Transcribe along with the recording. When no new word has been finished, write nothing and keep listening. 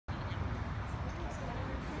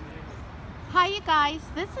Hi you guys,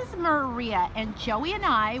 this is Maria and Joey and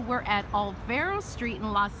I were at Olvera Street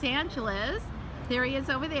in Los Angeles. There he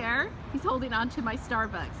is over there. He's holding on to my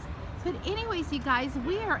Starbucks. But anyways, you guys,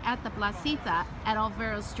 we are at the Placita at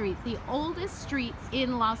Olvera Street, the oldest street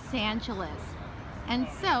in Los Angeles. And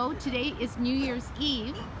so today is New Year's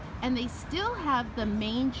Eve and they still have the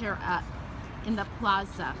manger up in the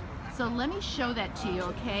plaza. So let me show that to you,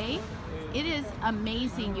 okay? It is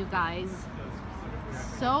amazing, you guys.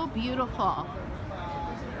 So beautiful,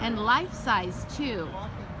 and life size too.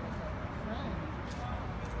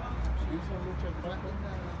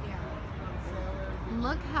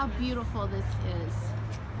 Look how beautiful this is.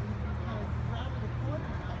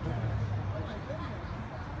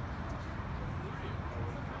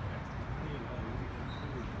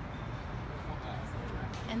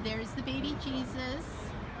 And there's the baby Jesus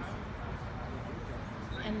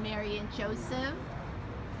and Mary and Joseph.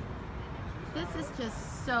 This is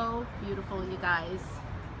just so beautiful, you guys.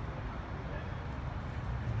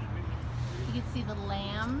 You can see the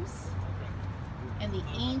lambs and the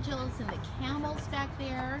angels and the camels back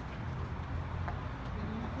there.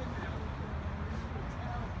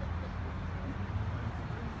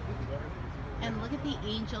 And look at the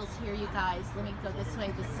angels here, you guys. Let me go this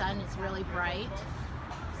way. The sun is really bright.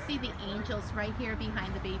 See the angels right here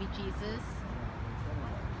behind the baby Jesus.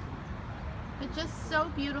 But just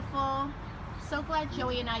so beautiful. So glad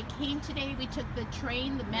Joey and I came today. We took the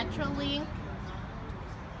train, the Metrolink.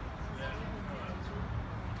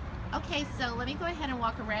 Okay, so let me go ahead and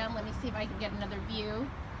walk around. Let me see if I can get another view.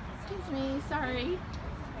 Excuse me, sorry.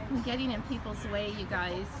 I'm getting in people's way, you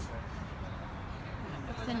guys.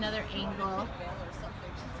 It's another angle.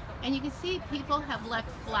 And you can see people have left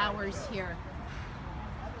flowers here.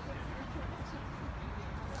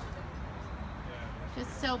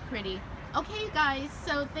 Just so pretty. Okay, you guys,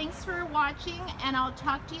 so thanks for watching, and I'll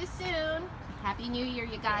talk to you soon. Happy New Year,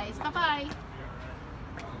 you guys. Bye-bye.